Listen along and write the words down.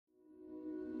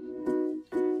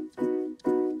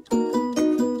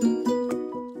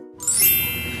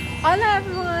Hola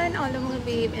everyone! Hola mga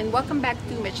babe and welcome back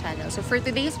to my channel. So for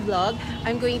today's vlog,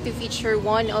 I'm going to feature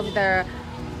one of the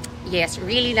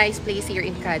really nice place here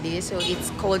in Cadiz. So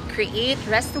it's called CREeat,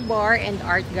 Restobar and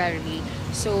Art Gallery.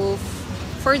 So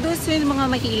for those mga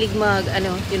mahilig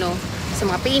sa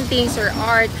mga paintings or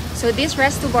art, so this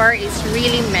Restobar is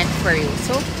really meant for you.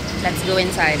 So let's go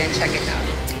inside and check it out.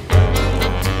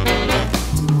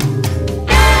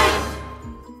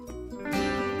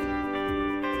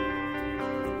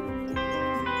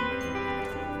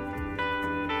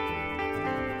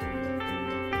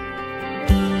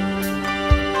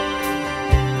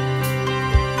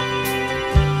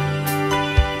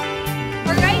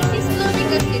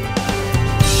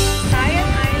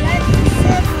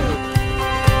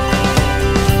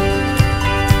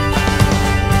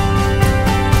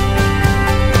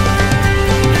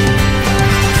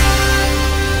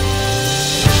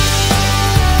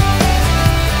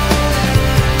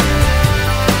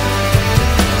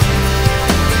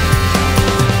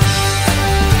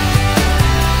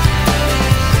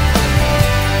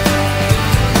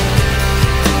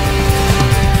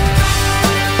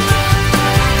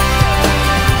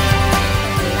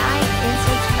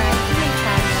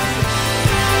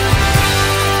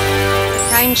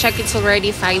 Check, it's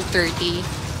already 5:30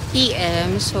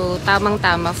 p.m. So,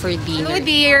 tamang-tama for dinner. Hello,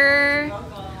 dear!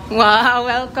 Wow,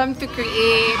 welcome to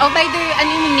CREeat. Oh, by the way,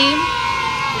 ano yung name?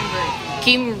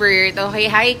 Kimbert. Okay,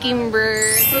 hi,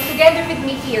 Kimbert. So, together with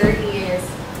me here is,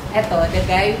 eto, the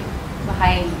guy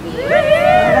behind me.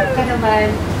 Harap ka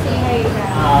naman. Say hi na.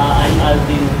 I'm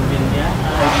Alvin Vinya.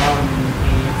 I'm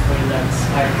a freelance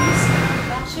artist.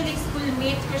 Actually,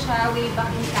 schoolmate ko siya way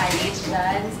back in college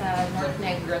dyan sa North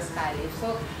Negros College.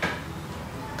 So,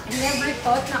 I never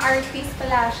thought na artist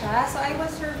pala siya. So, I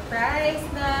was surprised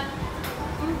na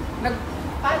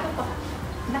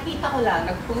nakita ko lang,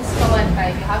 nag-post ka one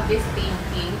time, you have this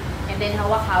painting, and then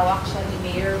hawak-hawak siya ni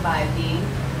Mayor Bading.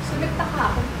 So,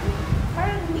 nagtaka ako.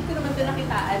 Parang hindi ko naman ito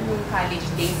nakitaan nung college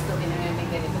days ko may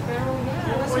ganito. Pero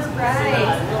yeah, I was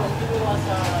surprised.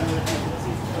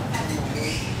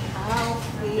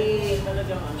 Okay.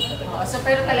 So,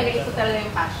 pero talaga ito talaga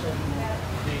yung passion.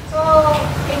 So,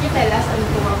 can you tell us ano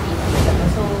itong mga pieces na to?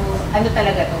 So, ano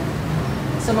talaga to?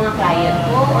 So, mga client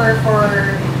ko or for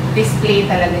display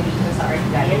talaga dito sa art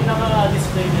gallery? Yung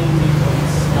naka-display na yung dito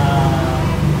is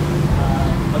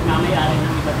pagmamayari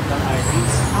ng iba't ibang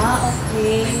artists.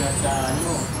 Okay. Nasa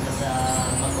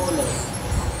Bacolod.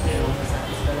 Pero nasa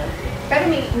artist talaga. Pero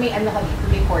may ano ka dito?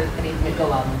 May portrait na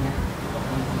gawa mo na?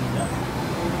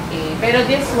 Okay. Pero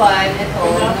this one, ito,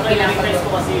 pinaka-request ko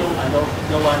kasi yung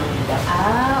gawa ng iba.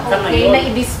 Okay.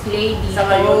 Na-i-display dito. Sa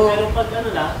ngayon, pero pag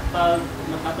pag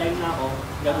magka-time na ako,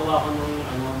 gagawa ko ng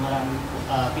maraming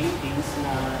paintings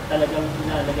na talagang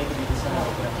inalagay ko dito sa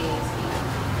okay.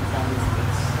 Sa aming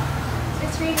space.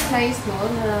 It's really nice, no,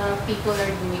 na people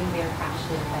are doing their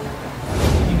passion talaga.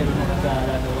 Hindi ka naman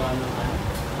nagagawa ng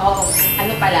Oo.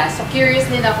 Ano pala? So,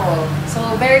 curious din ako. So,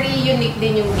 very unique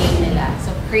din yung name nila.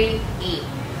 So, CREeat.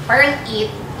 Parang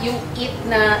eat, yung eat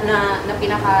na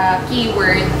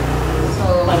pinaka-keyword.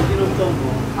 So, pag-tinugtog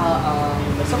mo.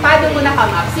 So, paano mo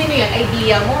na-come up? Sino yun?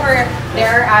 Idea mo? Or there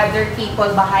are other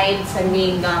people behind sa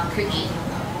name na CREeat?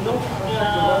 No,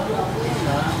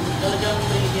 talagang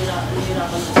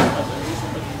nahihirapan ko sa pag-isip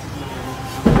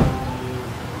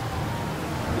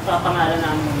ipapangalan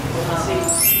namin dito kasi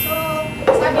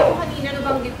sabi ko kanina,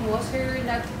 nabanggit mo, sir,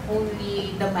 not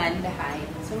only the man behind.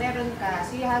 So, meron ka.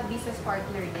 So, you have business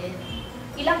partner din.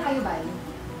 Ilang kayo ba?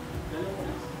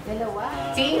 Dalawa?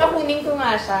 Sige nga, kunin ko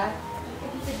nga siya.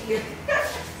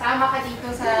 Sama ka dito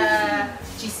sa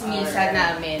chismisa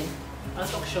namin.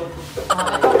 Talk show to.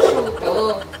 Talk show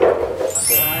to.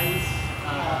 Guys,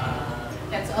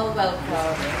 that's all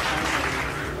welcome.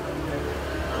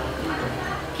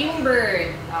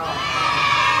 Kimbert.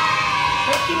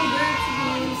 Kimbert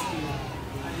means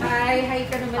hi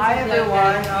ka naman sa Hi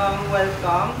everyone,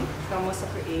 welcome. Kamo sa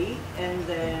CREeat, and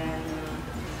then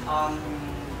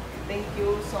thank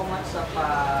you so much sa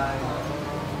pag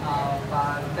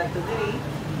today.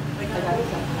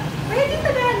 Pwede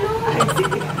Tagalog.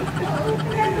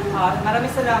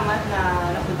 Maraming salamat na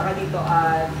napunta ka dito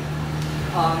at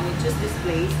you choose this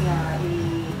place na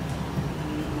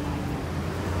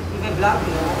i-vlog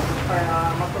mo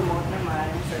para ma-promote naman.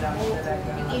 Salamat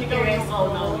talaga. Ikaw yung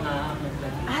kauna-una.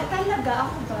 Talaga?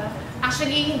 Ako ba?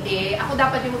 Actually, hindi. Ako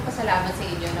dapat yung magpasalamat sa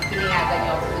inyo na pinayagan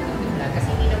niyo ako mag-vlog. Kasi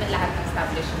hindi naman lahat ng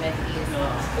establishment is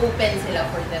open sila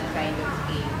for that kind of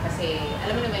thing. Kasi,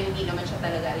 alam mo naman, hindi naman siya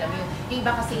talaga. Alam mo, yung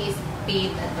iba kasi is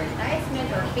paid advertisement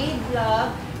or paid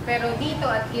vlog. Pero dito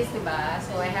at least, diba?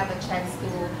 So, I have a chance to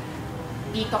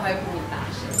dito kayo pumunta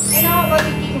actually. And how about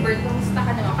you, Kimber? Kumusta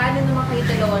ka naman? Paano naman kayo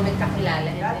dalawa nagkakilala?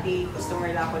 Dati,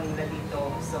 customer lang ako nila dito.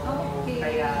 So, Okay.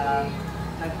 kaya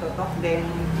nagtutok din,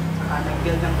 saka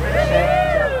nag-build ng friendship.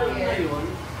 Ngayon,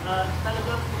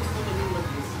 talagang gusto ko din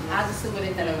mag-business. Gusto mo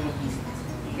rin talaga mag-business.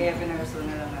 Kaya pinarso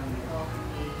na lang namin.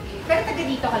 Okay. Pero taga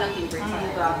dito ka lang, Kimber?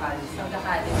 Dito Sa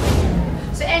Cadiz.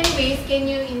 So anyways, can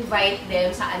you invite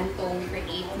them saan tong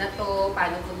CREeat na to?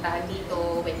 Paano puntahan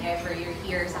dito whenever you're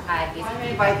here sa Cadiz? I'm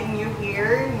inviting you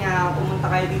here na pumunta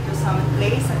kayo dito sa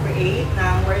place sa CREeat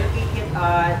na we're located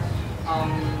at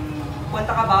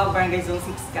Punta Cabao, Barangay Zone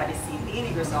 6, Cadiz City,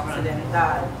 Negros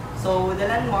Occidental. So the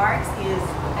landmarks is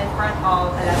in front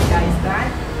of Alaska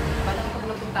Island. Pag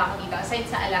napunta ako dito, aside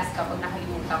sa Alaska, pag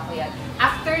nakalimutan ko yan,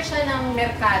 after siya ng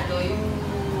merkado, yung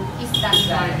isda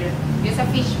yung sa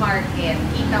fish market,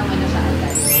 kita mo na siya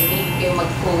agad. Hindi kayo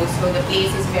mag-post. So the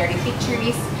place is very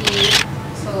picturesque.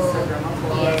 So,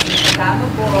 yes,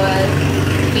 Instagrammable,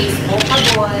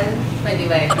 Facebookable, pwede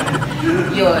ba ito?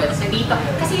 Yun. So dito,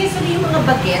 kasi usually yung mga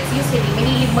bagets, usually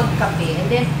manilig magkape, and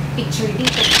then picture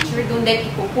dito, picture doon, then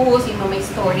ipopost, yung may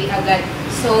story agad.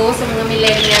 So, sa mga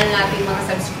millennial natin, mga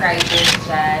subscribers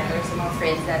dyan, or sa mga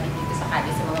friends natin dito sa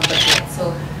Cadiz, sa mga bagets.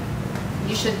 So,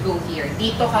 you should go here.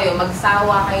 Dito kayo,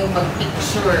 magsawa kayo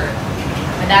mag-picture.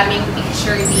 Madaming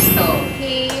picture dito.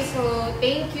 Okay, so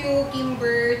thank you,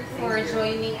 Kimber, for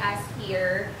joining us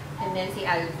here. And then si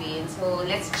Alvin. So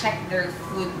let's check their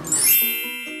food.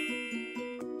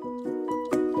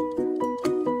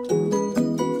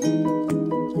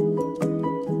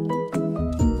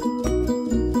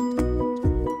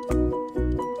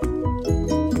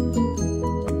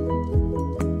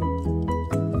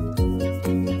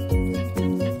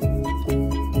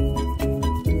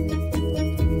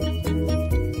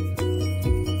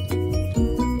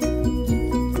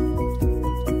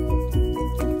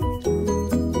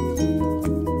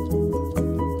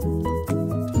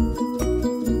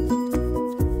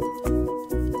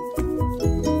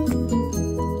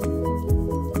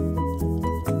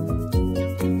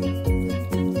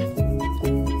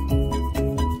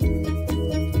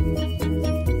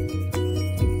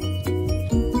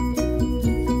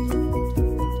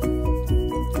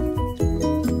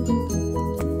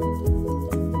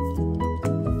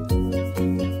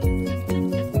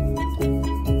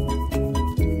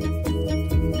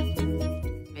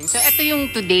 So, ito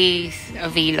yung today's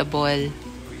available.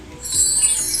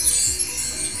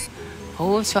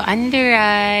 Oh, so under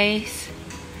rice.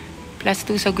 Plus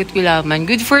 2 sagot gulaman.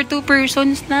 Good for 2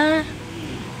 persons na.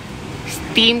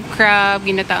 Steamed crab,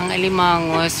 ginataang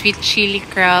alimango, sweet chili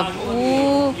crab.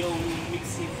 Oh. Yung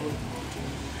mixed seafood.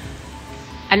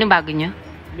 Anong bago niya?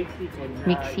 Mixed seafood.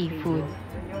 Mixed seafood.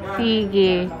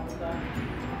 Sige.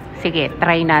 Sige,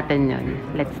 try natin yun.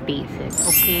 Let's taste it.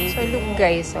 Okay? So look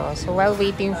guys, so while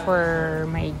waiting for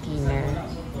my dinner,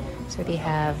 so they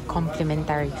have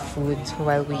complimentary foods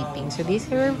while waiting. So they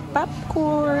serve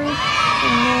popcorn,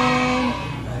 and then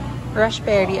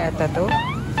raspberry ata to.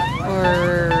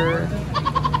 Or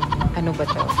ano ba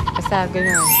to? Basta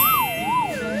ganun.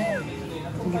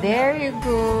 There you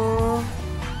go.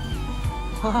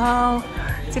 Wow.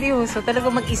 Seryoso,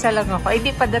 talaga mag-isa lang ako. Ay,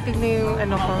 di pa dating na yung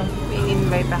ano ko,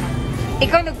 i-invite ako.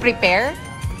 Ikaw nag-prepare?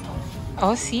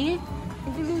 Oh, see?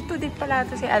 Nagluluto din pala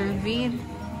ito si Alvin.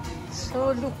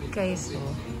 So, look guys.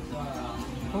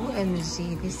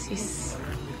 OMG, this is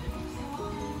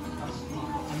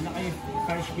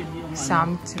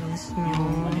sumptuous, no?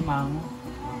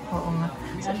 Oo nga.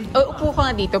 So, upo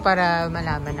ka nga dito para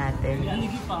malaman natin.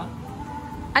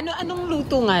 Anong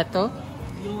luto nga to?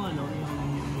 Yung ano,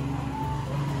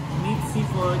 meat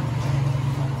seafood,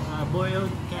 boiled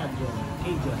Cajun.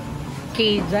 Cajun?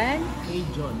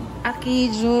 Cajun.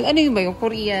 Cajun. Ano yun ba yung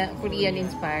Korean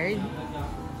inspired?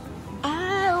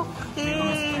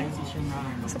 Okay.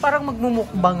 So parang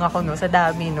magmumukbang ako no, sa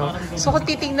dami no. So kung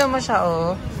titignan mo siya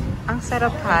ang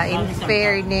sarap ha, in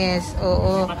fairness.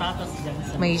 Oo.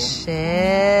 May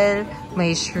shell,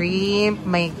 may shrimp,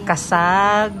 may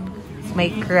kasag,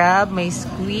 may crab, may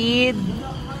squid.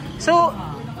 So,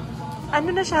 ano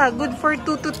na siya? Good for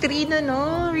 2 to 3 na,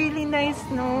 no? Really nice,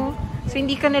 no? So,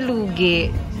 hindi ka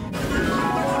nalugi.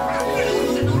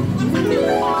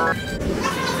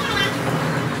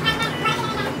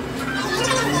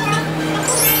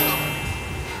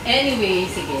 Anyway,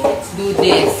 sige, let's do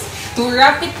this. To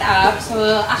wrap it up,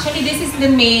 so actually this is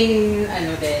the main,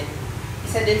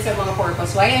 isa din sa mga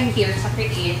purpose why I'm here sa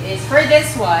CREeat is for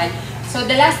this one. So,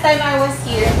 the last time I was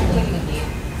here,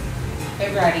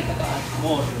 February pa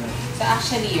to. So,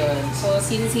 actually yun. So,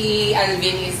 since si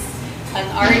Alvin is an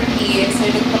artist, so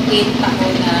nagpa-paint ako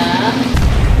na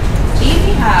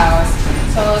baby house.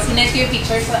 So, sinend ko yung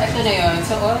picture. So, ito na yun.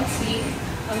 So, see?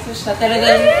 Ang siya.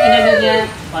 Talagang inano niya.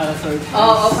 Para surprise.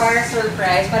 Oo, para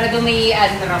surprise. Para doon may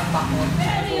unwrap ako. Pero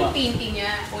ano yung painting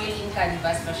niya? Oil in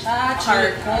canvas ba siya?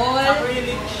 Charcoal?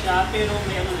 Acrylic siya, pero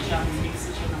may ano na siya.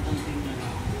 Mix siya ng konting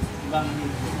ibang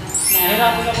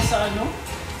nahirapan ako sa ano?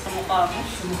 Sa mukha mo.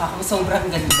 Sa mukha ko, sobrang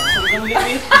ganda. Sobrang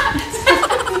liit.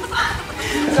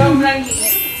 Sobrang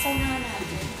liit. Sana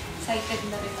natin. Excited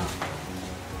na rin ako.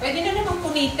 Pwede na naman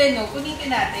punitin, no? Punitin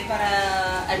natin para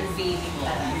unveiling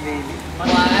talaga. Unveiling. 1, 2,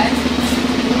 3.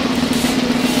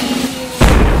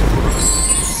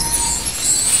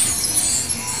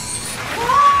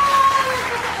 Wow!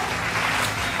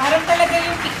 Parang talaga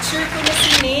yung picture ko na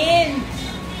sinin.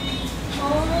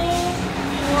 Oh,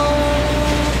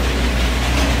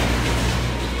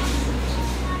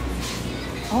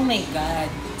 oh my God.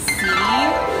 See?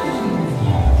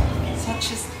 Such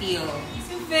a steal.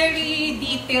 So, very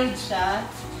detailed siya.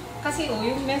 Kasi, oh,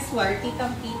 yung messware,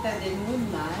 kitang-kita din. Oh,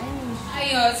 nice.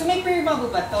 Ayun. So, may pirma mo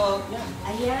ba to? Yeah.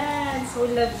 Ayan. So,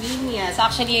 Lavinia. So,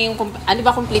 actually, yung, ano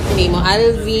ba complete name mo?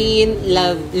 Alvin,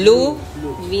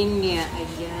 Lavinia.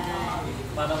 Ayan.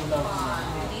 Parang daw.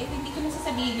 Hindi ko na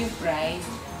sasabihin yung price.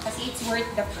 Kasi it's worth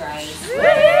the price.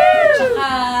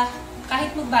 Tsaka, kahit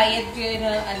magbayad kayo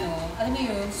na alam mo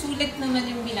yun, sulit naman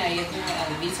yung binayad nyo kay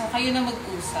Alvin. So, kayo na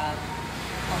mag-usap.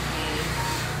 Okay.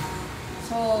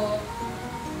 So,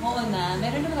 oo na.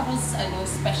 Meron naman akong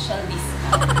special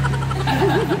discount.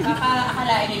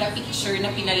 Akalain nila picture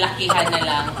na pinalakihan na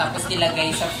lang, tapos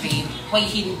nilagay sa frame. Hoy,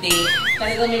 hindi.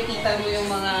 Talagang may kita mo yung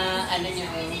mga, niya,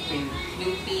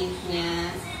 yung paint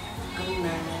niya. Ang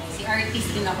nice. Si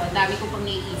artist din ako. Dami ko pang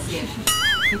naiisip.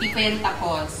 Hindi pa yan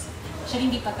tapos. Actually,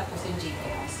 hindi pa tapos yung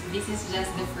JPS. This is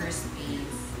just the first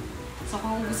phase. So,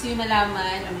 kung gusto nyo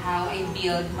malaman on how I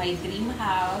build my dream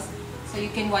house, so you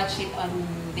can watch it on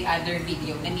the other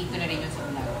video. Nandito na rin yun sa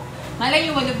vlog. Malay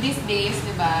nyo, one of these days,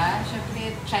 diba?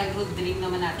 Siyempre, childhood dream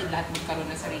naman natin lahat magkaroon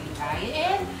ng sariling bahay.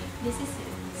 And this is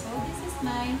it. So, this is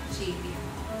my JPS.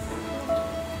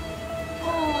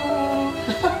 Oh!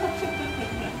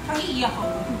 Iiyak ako.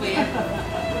 Ano ba yan?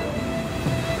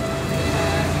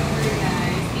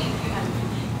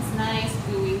 Nice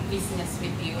doing business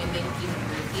with you and then keep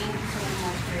working. Thank you so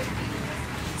much for it.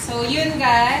 So yun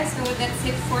guys, so that's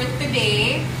it for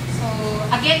today. So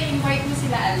again, invite mo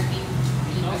sila Alvin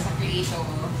dito sa CREeat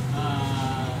ko.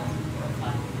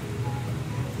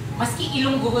 Maski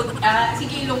Ilonggo,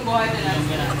 sige Ilonggohan na lang.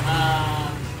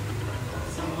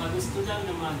 Sa mga gusto lang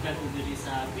na mag-gatuguri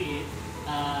sa CREeat,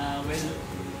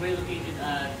 we're located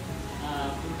at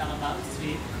Kapehan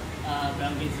Street,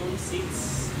 Barangay Zone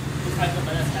 6. In front of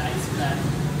us, Cadiz flat.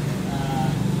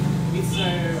 We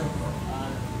serve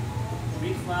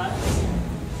breakfast,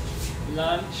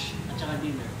 lunch, at saka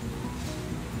dinner.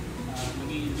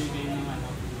 Mag-i-enjoy kayo ng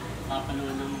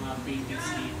kapanood ng mga paintings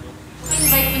dito.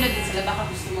 Invite mo na din sila, baka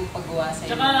gusto mong paggawa sa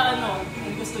Tsaka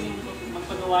kung gusto nyo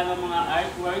magpagawa ng mga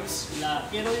artworks,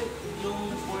 pero yung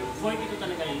work ito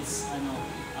talaga is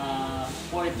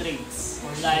portraits,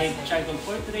 like charcoal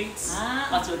portraits,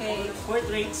 pastel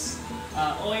portraits,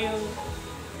 oil,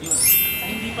 yun.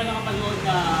 Hindi pa nakapanood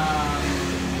na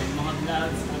mga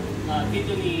vlogs,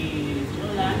 video ni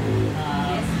Jolan,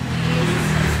 please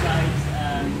subscribe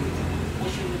and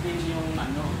push nyo din yung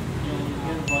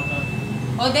button.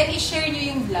 O then i-share nyo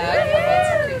yung vlog about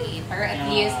sa CREeat para at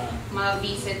least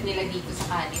ma-visit nila dito sa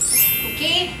Cadiz.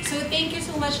 Okay? So thank you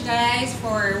so much guys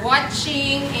for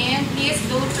watching and please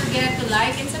don't forget to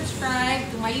like and subscribe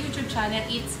to my YouTube channel.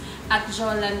 It's at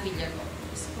Jolan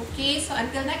Villarobos. Okay? So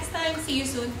until next time, see you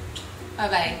soon.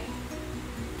 Bye-bye.